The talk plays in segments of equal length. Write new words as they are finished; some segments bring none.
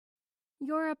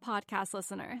You're a podcast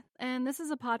listener, and this is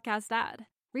a podcast ad.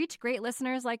 Reach great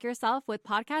listeners like yourself with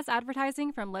podcast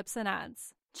advertising from Libsyn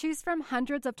Ads. Choose from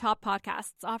hundreds of top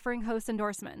podcasts offering host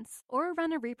endorsements, or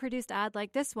run a reproduced ad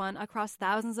like this one across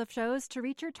thousands of shows to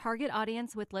reach your target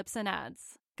audience with Libsyn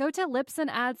Ads. Go to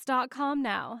libsynads.com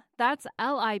now. That's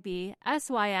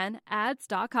LIBSYN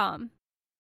ads.com.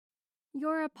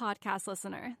 You're a podcast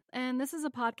listener, and this is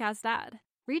a podcast ad.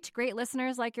 Reach great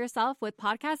listeners like yourself with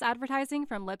podcast advertising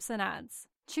from Libsyn Ads.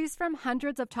 Choose from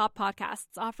hundreds of top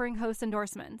podcasts offering host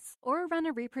endorsements, or run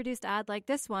a reproduced ad like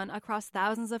this one across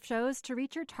thousands of shows to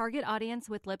reach your target audience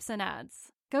with Libsyn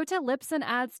Ads. Go to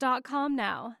libsynads.com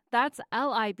now. That's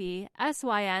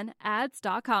LIBSYN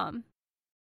ads.com.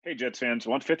 Hey Jets fans,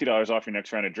 want $50 off your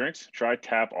next round of drinks? Try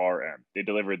Tap RM. They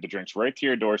deliver the drinks right to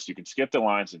your door so you can skip the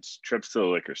lines and trips to the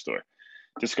liquor store.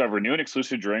 Discover new and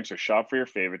exclusive drinks or shop for your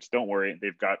favorites. Don't worry,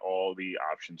 they've got all the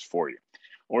options for you.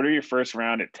 Order your first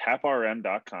round at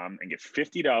taprm.com and get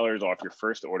 $50 off your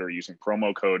first order using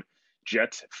promo code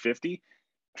JETS50.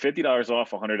 $50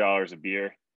 off $100 of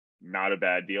beer. Not a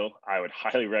bad deal. I would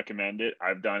highly recommend it.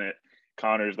 I've done it.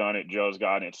 Connor's done it. Joe's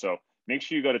gotten it. So make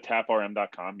sure you go to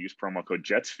taprm.com, use promo code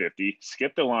JETS50,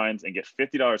 skip the lines, and get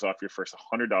 $50 off your first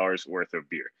 $100 worth of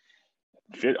beer.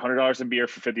 $100 in beer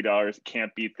for $50.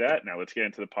 Can't beat that. Now let's get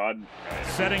into the pod.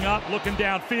 Setting up, looking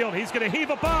downfield. He's going to heave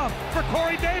a bomb for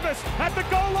Corey Davis at the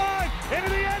goal line. Into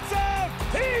the end zone.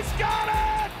 He's got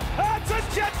it. That's a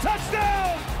Jet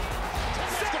touchdown.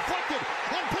 It's deflected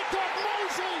and picked up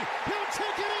Mosley. He'll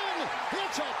take it in.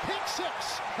 It's a pick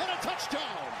six and a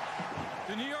touchdown.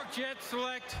 The New York Jets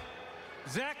select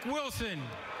Zach Wilson,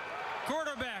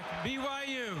 quarterback,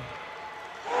 BYU.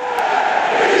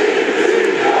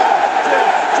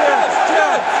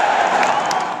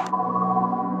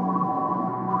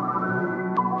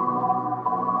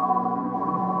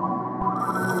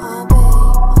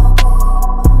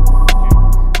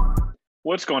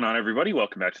 What's going on, everybody?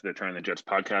 Welcome back to the Turn the Jets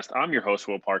podcast. I'm your host,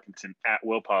 Will Parkinson, at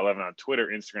WillPaw11 on Twitter,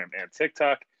 Instagram, and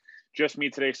TikTok. Just me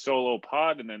today, solo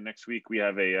pod, and then next week we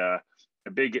have a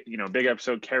big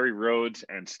episode. Kerry Rhodes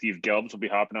and Steve Gelbs will be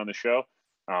hopping on the show,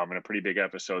 and a pretty big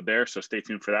episode there. So stay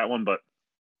tuned for that one. But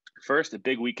first, a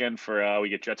big weekend for we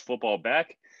get Jets football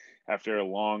back after a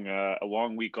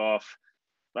long week off.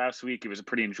 Last week, it was a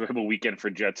pretty enjoyable weekend for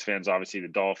Jets fans. Obviously, the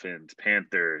Dolphins,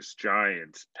 Panthers,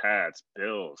 Giants, Pats,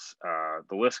 Bills,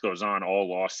 the list goes on. All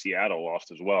lost. Seattle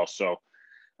lost as well. So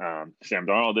Sam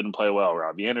Darnold didn't play well.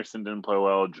 Robbie Anderson didn't play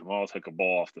well. Jamal took a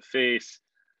ball off the face.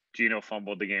 Geno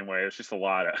fumbled the game away. It was just a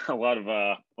lot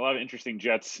of interesting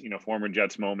Jets, former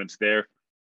Jets moments there.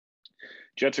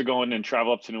 Jets are going and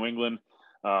travel up to New England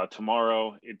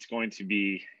tomorrow. It's going to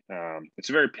be it's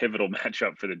a very pivotal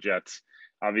matchup for the Jets.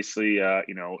 Obviously,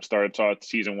 started off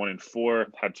season 1-4,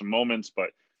 had some moments,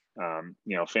 but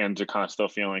fans are kind of still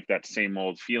feeling like that same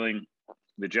old feeling.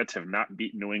 The Jets have not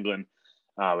beaten New England,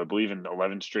 I believe, in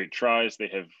 11 straight tries. They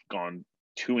have gone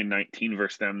 2-19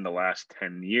 versus them the last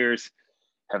 10 years.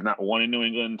 Have not won in New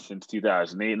England since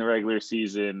 2008 in the regular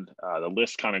season. The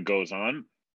list kind of goes on.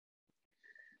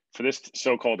 For this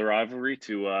so-called rivalry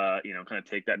to kind of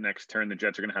take that next turn, the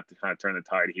Jets are going to have to kind of turn the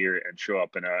tide here and show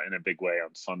up in a big way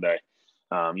on Sunday.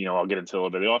 I'll get into a little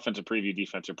bit of the offensive preview,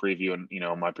 defensive preview, and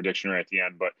my prediction right at the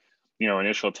end. But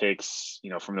initial takes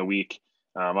from the week.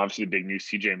 Obviously, the big news: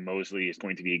 C.J. Mosley is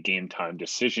going to be a game time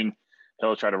decision.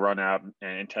 He'll try to run out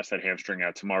and test that hamstring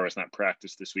out tomorrow. It's not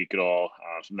practiced this week at all.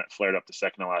 Something that flared up the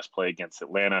second to last play against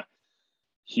Atlanta.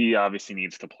 He obviously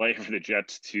needs to play for the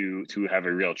Jets to have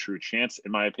a real true chance,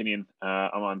 in my opinion,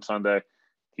 on Sunday.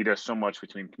 He does so much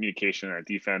between communication and our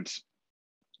defense,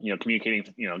 communicating,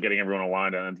 getting everyone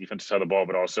aligned on the defensive side of the ball,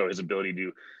 but also his ability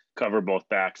to cover both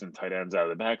backs and tight ends out of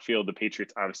the backfield. The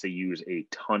Patriots obviously use a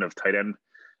ton of tight end,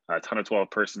 a ton of 12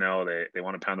 personnel. They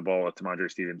want to pound the ball with De'Mondre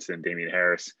Stevenson, Damian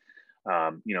Harris,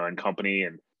 and company.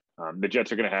 And the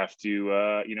Jets are going to have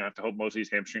to hope Mosley's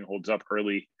hamstring holds up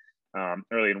early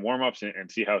in warmups and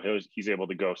see how he's able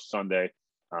to go Sunday.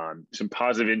 Some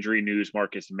positive injury news.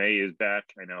 Marcus May is back.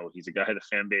 I know he's a guy the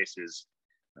fan base is,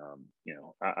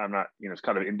 I'm not, it's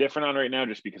kind of indifferent on right now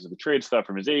just because of the trade stuff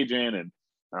from his agent and,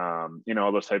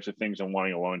 all those types of things and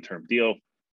wanting a long-term deal.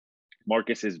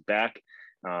 Marcus is back.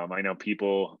 I know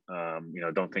people,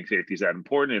 don't think safety is that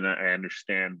important, and I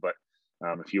understand, but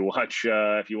if you watch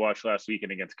last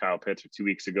weekend against Kyle Pitts or 2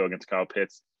 weeks ago against Kyle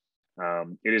Pitts,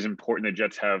 it is important that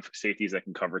Jets have safeties that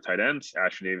can cover tight ends.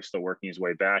 Ashtyn Davis still working his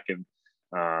way back and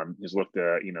has looked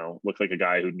like a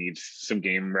guy who needs some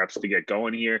game reps to get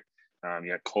going here.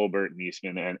 You got Colbert,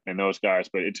 Neesman, and those guys,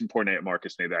 but it's important that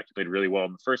Marcus May back. He played really well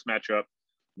in the first matchup,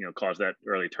 caused that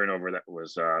early turnover that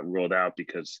was ruled out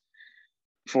because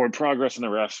forward progress in the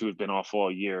refs who have been awful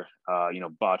all year,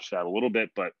 botched that a little bit,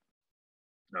 but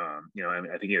I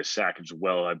think he has sack as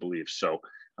well, I believe. So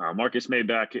Marcus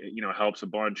Maybach, helps a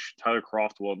bunch. Tyler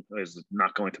Kroft is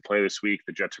not going to play this week.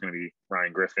 The Jets are going to be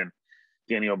Ryan Griffin,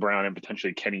 Daniel Brown, and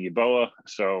potentially Kenny Yeboah.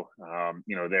 So,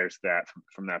 there's that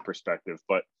from that perspective.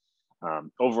 But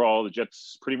overall, the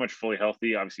Jets pretty much fully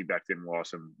healthy. Obviously, Becton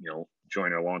lost some,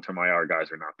 Joyner, long-term IR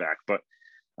guys are not back. But,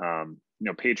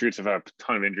 Patriots have had a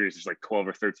ton of injuries. There's like 12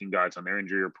 or 13 guys on their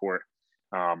injury report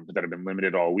that have been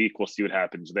limited all week. We'll see what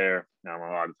happens there. A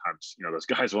lot of times, those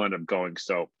guys will end up going.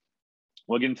 So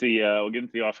we'll get into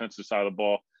the offensive side of the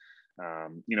ball,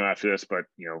 after this. But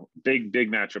big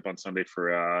matchup on Sunday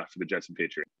for the Jets and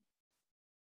Patriots.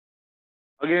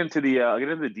 I'll get into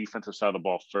the defensive side of the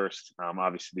ball first.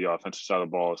 Obviously, the offensive side of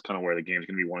the ball is kind of where the game's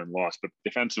going to be won and lost. But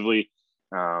defensively,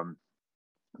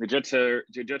 the Jets are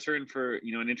in for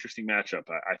an interesting matchup.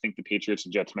 I think the Patriots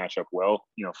and Jets match up well.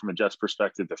 From a Jets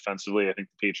perspective, defensively, I think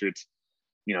the Patriots,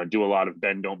 do a lot of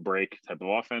bend don't break type of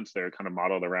offense. They're kind of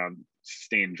modeled around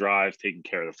sustained drives, taking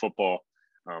care of the football,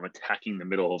 attacking the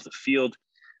middle of the field.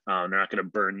 They're not going to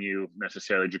burn you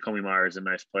necessarily. Jacoby Myers is a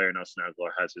nice player. Nelson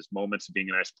Aguilar has his moments of being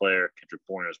a nice player. Kendrick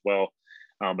Bourne as well.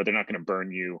 But they're not going to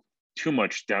burn you too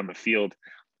much down the field.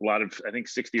 I think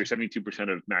 60 or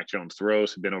 72% of Mac Jones'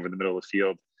 throws have been over the middle of the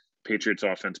field. Patriots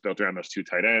offense built around those two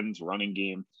tight ends, running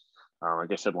game.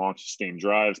 Like I said, long sustained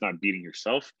drives, not beating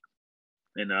yourself.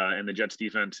 And the Jets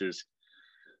defense is,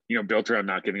 built around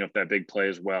not giving up that big play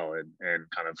as well, and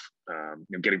kind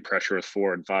of getting pressure with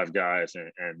 4 and 5 guys,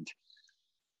 and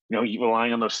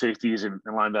relying on those safeties and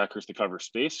linebackers to cover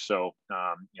space. So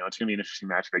it's going to be an interesting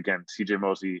matchup. Again, CJ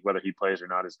Mosley, whether he plays or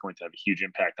not, is going to have a huge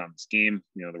impact on this game.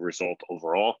 The result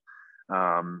overall.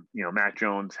 Mac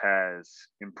Jones has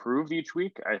improved each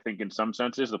week. I think in some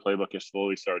senses the playbook has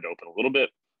slowly started to open a little bit.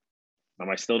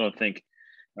 I still think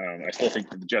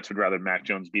that the Jets would rather Mac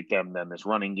Jones beat them than this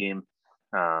running game.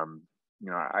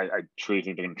 I truly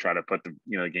think they're going to try to put the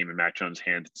game in Mac Jones'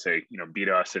 hands and say, beat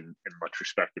us, and much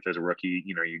respect if as a rookie,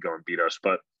 you go and beat us.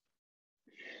 But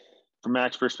from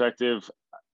Mac's perspective,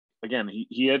 again,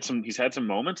 he's had some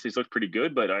moments. He's looked pretty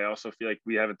good, but I also feel like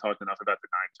we haven't talked enough about the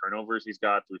 9 turnovers he's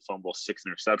got. 3 fumbles, 6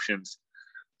 interceptions.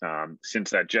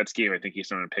 Since that Jets game, I think he's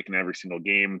started picking every single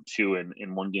game, 2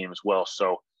 in one game as well.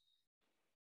 So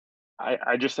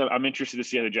I'm interested to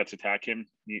see how the Jets attack him.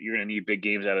 You're going to need big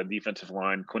games out of the defensive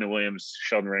line. Quinn Williams,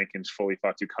 Sheldon Rankins, Foley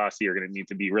Fatukasi are going to need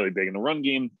to be really big in the run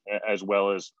game, as well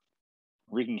as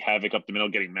wreaking havoc up the middle,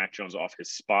 getting Mac Jones off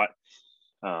his spot.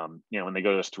 When they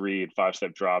go to those 3 and 5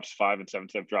 step drops, 5 and 7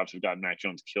 step drops have gotten Mac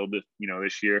Jones killed,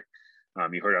 this year.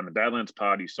 You heard it on the Badlands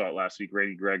pod. You saw it last week.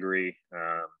 Randy Gregory,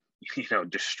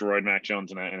 destroyed Mac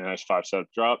Jones in a nice 5 step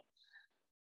drop.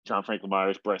 John Franklin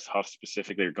Myers, Bryce Huff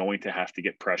specifically are going to have to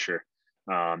get pressure,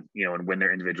 and win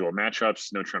their individual matchups.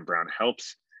 No Trent Brown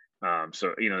helps.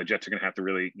 So the Jets are going to have to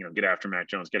really, get after Mac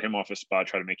Jones, get him off his spot,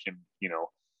 try to make him,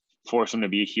 force him to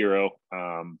be a hero.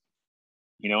 And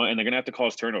they're going to have to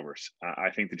cause turnovers.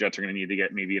 I think the Jets are going to need to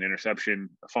get maybe an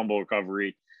interception, a fumble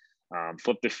recovery,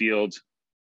 flip the field,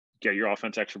 get your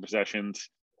offense extra possessions,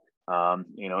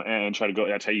 and try to go.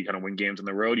 That's how you kind of win games on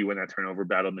the road. You win that turnover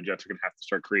battle, and the Jets are going to have to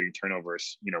start creating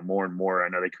turnovers, more and more. I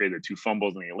know they created 2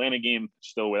 fumbles in the Atlanta game,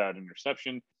 still without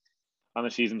interception on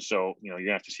the season. So, you're going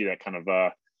to have to see that kind of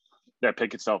that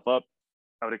pick itself up.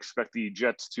 I would expect the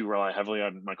Jets to rely heavily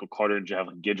on Michael Carter and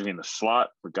Javelin Guidry in the slot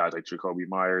with guys like Jacoby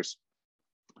Myers,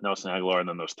 Nelson Aguilar, and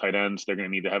then those tight ends. They're going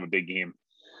to need to have a big game.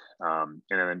 And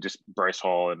then just Bryce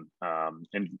Hall and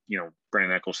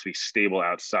Brandon Echols to be stable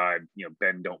outside,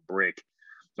 bend, don't break.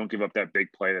 Don't give up that big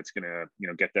play that's going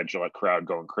to, get that Gillette crowd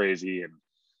going crazy and,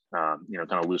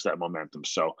 kind of lose that momentum.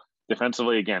 So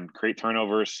defensively, again, create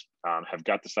turnovers, have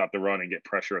got to stop the run and get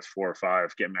pressure with 4 or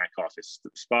 5, get Mac off his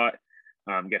spot,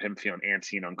 get him feeling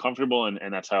antsy and uncomfortable.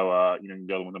 And that's how, you can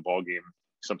go to win the ball game.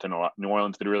 Something a lot. New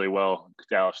Orleans did really well.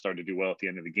 Dallas started to do well at the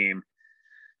end of the game.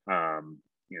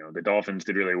 The Dolphins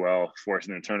did really well,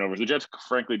 forcing their turnovers. The Jets,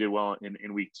 frankly, did well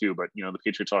in week 2, but, the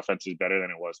Patriots offense is better than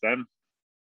it was then.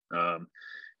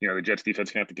 The Jets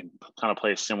defense can have to kind of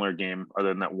play a similar game other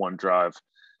than that one drive,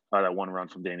 that one run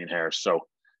from Damian Harris. So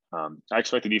I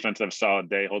expect the defense to have a solid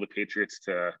day, hold the Patriots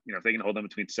to, if they can hold them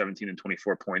between 17 and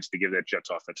 24 points to give that Jets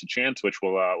offense a chance, which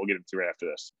we'll get into right after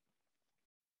this.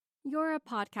 You're a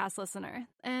podcast listener,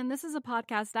 and this is a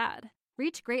podcast ad.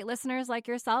 Reach great listeners like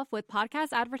yourself with podcast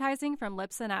advertising from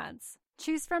Libsyn Ads.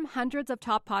 Choose from hundreds of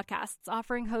top podcasts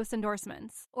offering host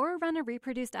endorsements, or run a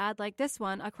reproduced ad like this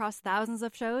one across thousands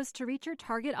of shows to reach your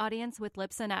target audience with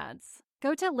Libsyn Ads.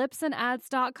 Go to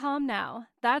libsynads.com now.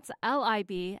 That's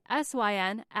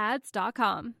LIBSYN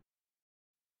ads.com.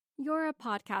 You're a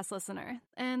podcast listener,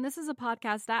 and this is a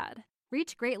podcast ad.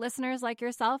 Reach great listeners like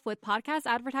yourself with podcast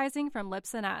advertising from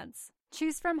Libsyn Ads.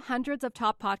 Choose from hundreds of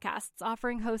top podcasts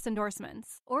offering host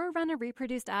endorsements, or run a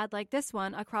reproduced ad like this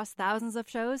one across thousands of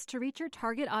shows to reach your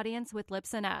target audience with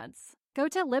Libsyn Ads. Go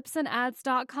to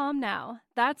libsynads.com now.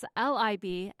 That's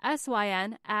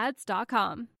LIBSYN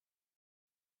ads.com.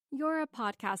 You're a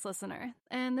podcast listener,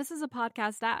 and this is a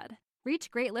podcast ad.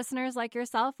 Reach great listeners like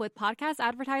yourself with podcast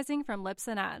advertising from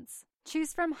Libsyn Ads.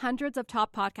 Choose from hundreds of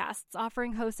top podcasts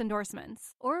offering host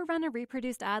endorsements, or run a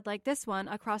reproduced ad like this one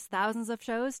across thousands of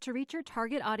shows to reach your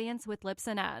target audience with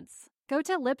Libsyn Ads. Go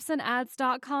to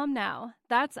libsynads.com now.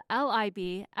 That's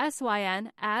LIBSYN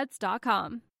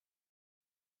ads.com.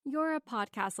 You're a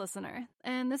podcast listener,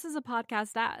 and this is a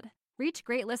podcast ad. Reach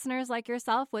great listeners like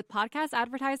yourself with podcast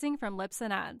advertising from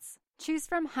Libsyn Ads. Choose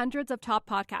from hundreds of top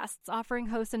podcasts offering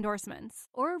host endorsements,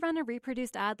 or run a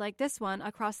reproduced ad like this one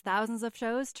across thousands of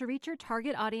shows to reach your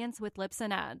target audience with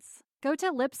Libsyn Ads. Go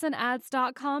to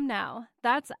libsynads.com now.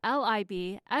 That's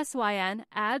LIBSYN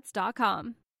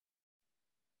ads.com.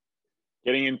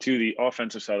 Getting into the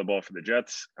offensive side of the ball for the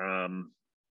Jets, I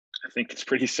think it's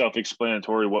pretty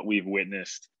self-explanatory what we've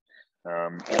witnessed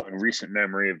in recent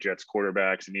memory of Jets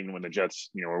quarterbacks, and even when the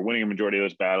Jets, were winning a majority of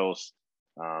those battles.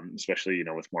 Especially,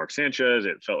 with Mark Sanchez,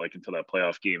 it felt like until that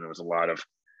playoff game, there was a lot of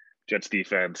Jets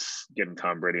defense getting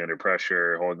Tom Brady under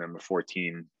pressure, holding them to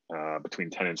 14, between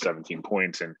 10 and 17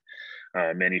 points, and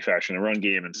manufacturing a run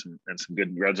game and some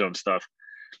good red zone stuff.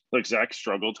 Look, Zach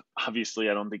struggled. Obviously,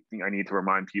 I don't think I need to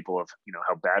remind people of,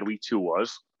 how bad week 2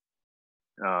 was.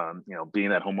 Being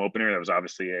that home opener, that was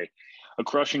obviously a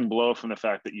crushing blow from the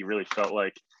fact that you really felt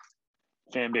like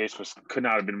fan base could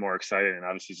not have been more excited, and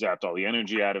obviously zapped all the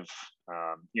energy out of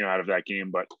that game.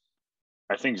 But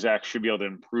I think Zach should be able to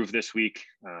improve this week.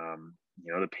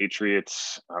 The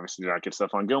Patriots obviously did not get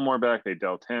Stephon Gilmore back. They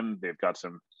dealt him. They've got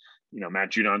some,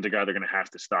 Matt Judon's a guy they're going to have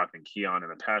to stop in Keon in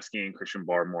the pass game. Christian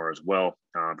Barmore as well.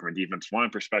 From a defensive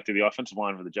line perspective, the offensive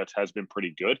line for the Jets has been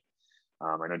pretty good.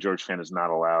 I know George Fant is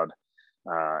not allowed.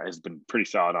 Has been pretty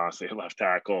solid, honestly. Left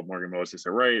tackle, Morgan Moses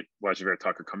at right, Wajir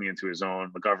Tucker coming into his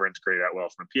own. McGovern's great at well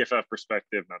from a PFF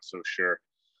perspective. Not so sure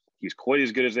he's quite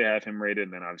as good as they have him rated.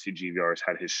 And then obviously GVR has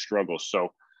had his struggles.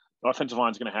 So the offensive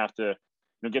line is going to have to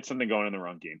get something going in the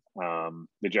run game.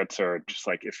 The Jets are just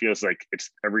like, it feels like it's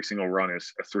every single run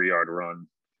is a 3-yard run.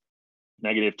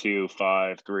 -2,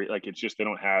 5, 3. Like it's just they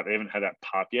haven't had that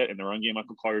pop yet in the run game.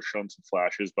 Michael Carter's shown some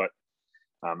flashes, but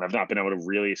have not been able to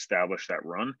really establish that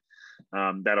run.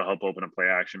 That'll help open up play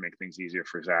action, make things easier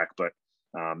for Zach. But,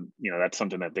 that's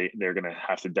something that they're going to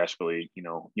have to desperately,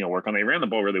 work on. They ran the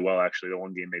ball really well, actually. The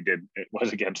one game they did, it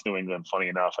was against New England. Funny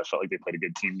enough, I felt like they played a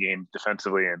good team game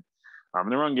defensively. And in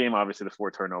the run game, obviously the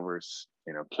 4 turnovers,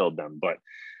 killed them. But,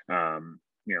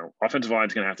 offensive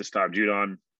line's going to have to stop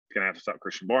Judon. Going to have to stop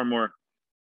Christian Barmore,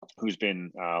 who's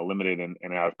been limited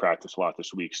and out of practice a lot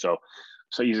this week. So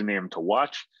he's a name to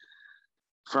watch.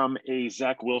 From a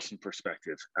Zach Wilson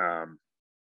perspective,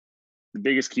 the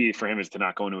biggest key for him is to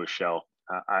not go into a shell.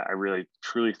 I really,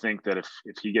 truly think that if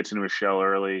he gets into a shell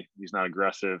early, he's not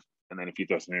aggressive, and then if he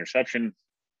throws an interception,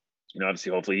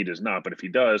 obviously, hopefully he does not, but if he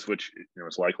does, which,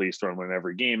 it's likely he's throwing one in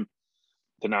every game,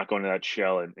 to not go into that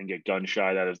shell and get gun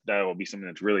shy, that will be something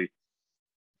that's really,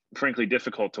 frankly,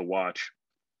 difficult to watch.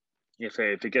 If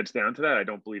it gets down to that, I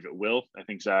don't believe it will. I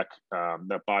think Zach,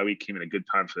 that bye week came in a good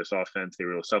time for this offense. They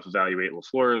were able to self-evaluate.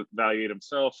 LaFleur evaluate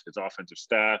himself, his offensive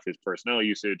staff, his personnel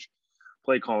usage,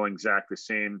 play calling. Zach the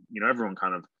same. Everyone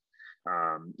kind of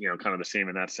the same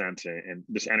in that sense. And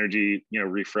this energy,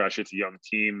 refresh. It's a young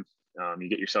team. You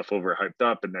get yourself over hyped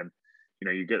up, and then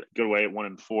you get away at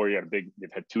 1-4.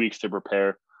 They've had 2 weeks to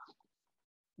prepare.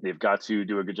 They've got to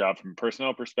do a good job from a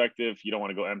personnel perspective. You don't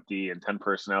want to go empty and 10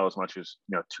 personnel as much as,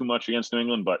 too much against New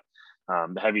England, but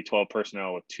the heavy 12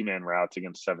 personnel with 2-man routes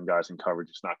against 7 guys in coverage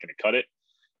is not going to cut it,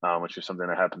 which is something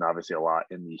that happened obviously a lot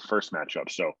in the first matchup.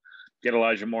 So get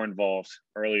Elijah Moore involved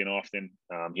early and often.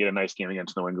 He had a nice game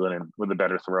against New England, and with a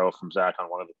better throw from Zach on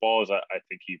one of the balls, I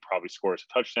think he probably scores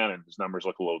a touchdown, and his numbers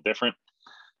look a little different.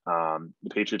 The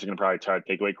Patriots are going to probably try to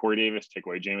take away Corey Davis, take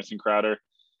away Jamison Crowder.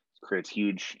 Creates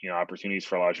huge, opportunities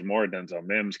for Elijah Moore, Denzel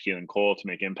Mims, Keelan Cole to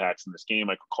make impacts in this game.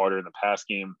 Michael Carter in the pass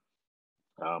game.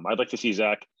 I'd like to see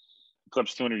Zach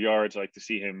eclipse 200 yards. I'd like to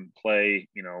see him play,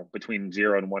 between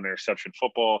 0 and 1 interception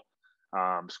football,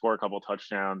 score a couple of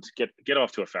touchdowns, get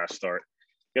off to a fast start,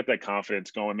 get that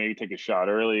confidence going, maybe take a shot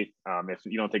early. If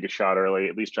you don't take a shot early,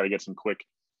 at least try to get some quick,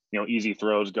 easy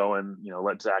throws going,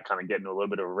 let Zach kind of get into a little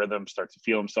bit of a rhythm, start to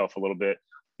feel himself a little bit.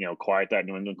 Quiet that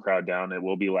New England crowd down. It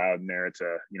will be loud in there. It's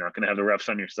not going to have the refs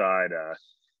on your side.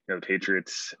 The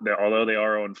Patriots, although they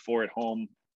are 0-4 at home,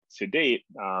 to date,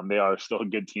 they are still a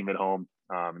good team at home.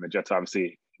 And the Jets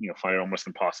obviously, find it almost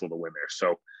impossible to win there.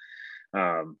 So,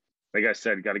 like I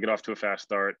said, got to get off to a fast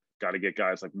start. Got to get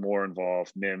guys like Moore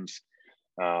involved, Mims,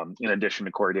 in addition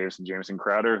to Corey Davis and Jamison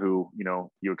Crowder, who,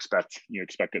 you expect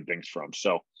good things from.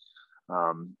 So,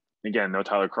 again, no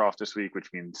Tyler Kroft this week, which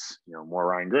means, more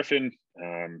Ryan Griffin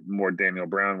and more Daniel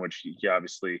Brown, which he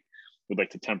obviously would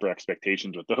like to temper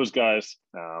expectations with those guys,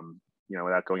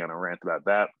 without going on a rant about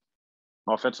that.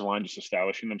 Offensive line just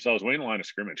establishing themselves, winning the line of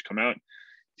scrimmage, come out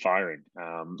firing,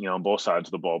 on both sides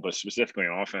of the ball, but specifically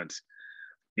on offense.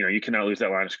 You cannot lose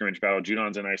that line of scrimmage battle.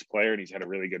 Judon's a nice player, and he's had a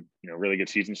really good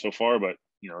season so far. But,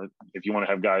 if you want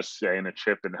to have guys stay in a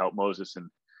chip and help Moses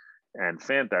and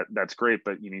Fant, that's great.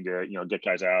 But you need to, get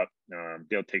guys out.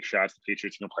 They'll take shots. The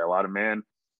Patriots are going to play a lot of man.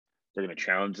 They're going to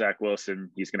challenge Zach Wilson.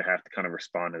 He's going to have to kind of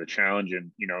respond to the challenge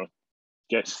and,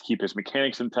 keep his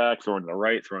mechanics intact, throwing to the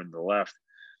right, throwing to the left,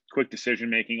 quick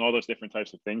decision-making, all those different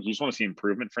types of things. You just want to see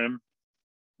improvement from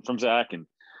Zach. And,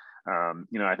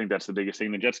 I think that's the biggest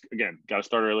thing. The Jets, again, got to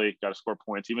start early, got to score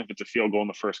points, even if it's a field goal in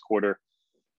the first quarter.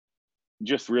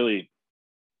 Just really,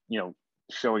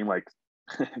 showing like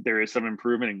there is some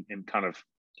improvement and kind of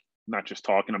not just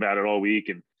talking about it all week.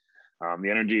 And the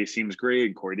energy seems great.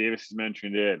 And Corey Davis has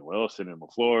mentioned it, and Wilson and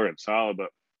LaFleur and Saleh. But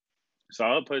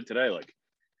Saleh put it today, like,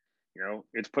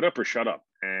 it's put up or shut up.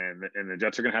 And the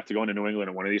Jets are going to have to go into New England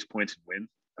at one of these points and win.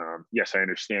 Yes, I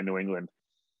understand New England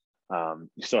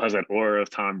still has that aura of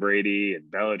Tom Brady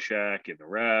and Belichick and the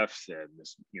refs and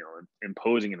this,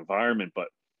 imposing environment. But,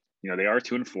 they are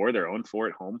 2-4. They're 0-4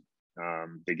 at home.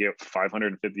 They gave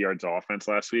 550 yards of offense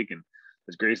last week. And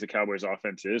as great as the Cowboys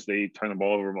offense is, they turned the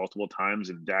ball over multiple times,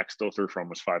 and Dak still threw for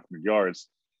almost 500 yards.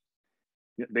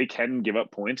 They can give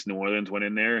up points. New Orleans went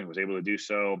in there and was able to do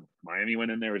so. Miami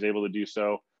went in there, was able to do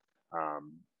so.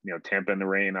 Tampa in the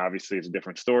rain obviously is a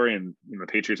different story. And, the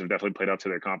Patriots have definitely played up to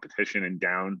their competition and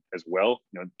down as well.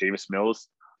 Davis Mills,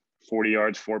 40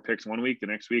 yards, 4 picks one week. The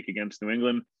next week against New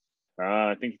England,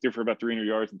 I think he threw for about 300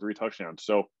 yards and 3 touchdowns.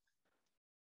 So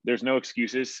there's no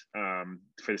excuses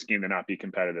for this game to not be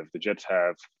competitive. The Jets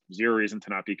have zero reason to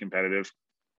not be competitive.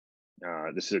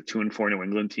 This is a 2-4 New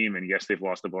England team. And yes, they've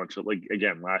lost a bunch of,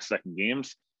 last-second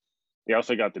games. They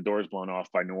also got the doors blown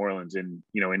off by New Orleans in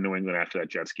New England after that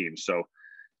Jets game. So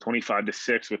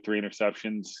 25-6 with 3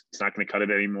 interceptions. It's not going to cut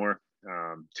it anymore.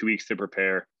 2 weeks to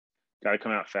prepare. Got to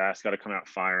come out fast. Got to come out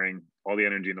firing. All the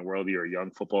energy in the world. You're a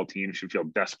young football team. You should feel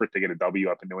desperate to get a W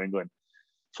up in New England.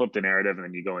 Flip the narrative, and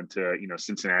then you go into,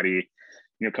 Cincinnati,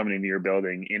 coming into your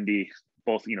building, Indy,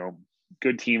 both,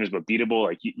 good teams, but beatable.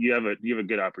 Like you have a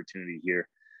good opportunity here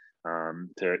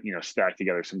to, stack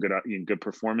together some good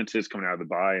performances coming out of the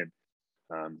bye. And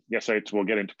yes, we'll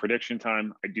get into prediction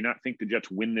time. I do not think the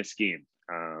Jets win this game.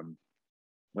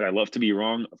 Would I love to be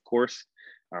wrong? Of course.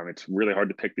 It's really hard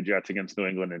to pick the Jets against New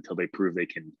England until they prove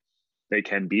they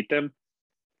can beat them.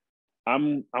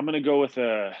 I'm going to go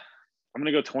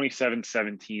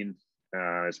 27-17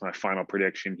 as my final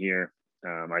prediction here.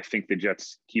 I think the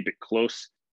Jets keep it close.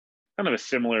 Kind of a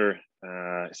similar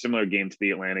game to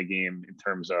the Atlanta game in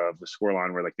terms of the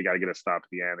scoreline, where they got to get a stop at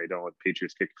the end. They don't let the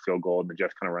Patriots kick a field goal, and the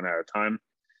Jets kind of run out of time.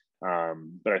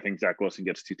 But I think Zach Wilson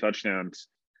gets 2 touchdowns.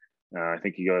 I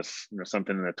think he goes,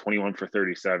 something in the 21 for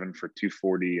 37 for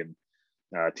 240 and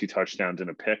 2 touchdowns and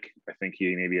a pick. I think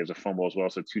he maybe has a fumble as well,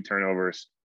 so 2 turnovers,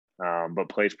 but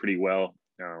plays pretty well.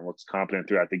 Looks confident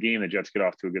throughout the game. The Jets get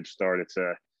off to a good start. It's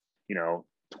a,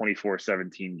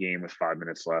 24-17 game with 5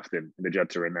 minutes left, and the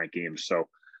Jets are in that game. So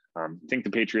I think the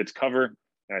Patriots cover.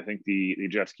 I think the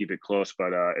Jets keep it close,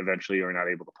 but eventually are not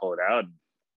able to pull it out.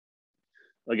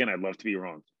 Again, I'd love to be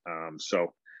wrong.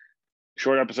 So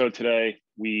short episode today.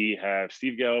 We have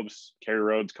Steve Gelbs, Kerry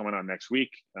Rhodes coming on next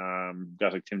week.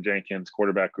 Guys like Tim Jenkins,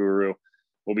 quarterback guru,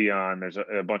 will be on. There's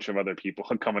a bunch of other people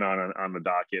coming on the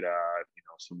docket.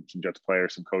 Some Jets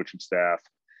players, some coaching staff,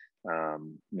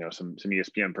 some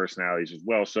ESPN personalities as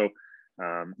well. So,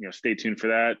 stay tuned for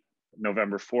that.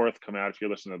 November 4th, come out. If you're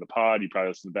listening to the pod, you probably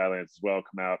listen to Badlands as well.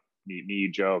 Come out, meet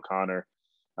me, Joe, Connor,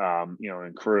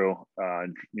 and crew.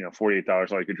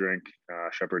 $48 all you could drink.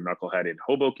 Shepherd Knucklehead in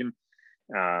Hoboken,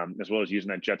 as well as using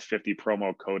that Jets 50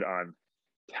 promo code on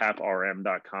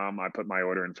taprm.com. I put my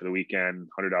order in for the weekend,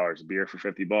 $100 a beer for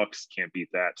 $50. Can't beat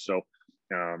that. So,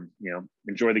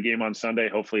 enjoy the game on Sunday.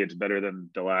 Hopefully it's better than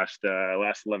the last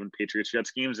 11 Patriots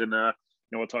Jets games. And,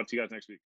 we'll talk to you guys next week.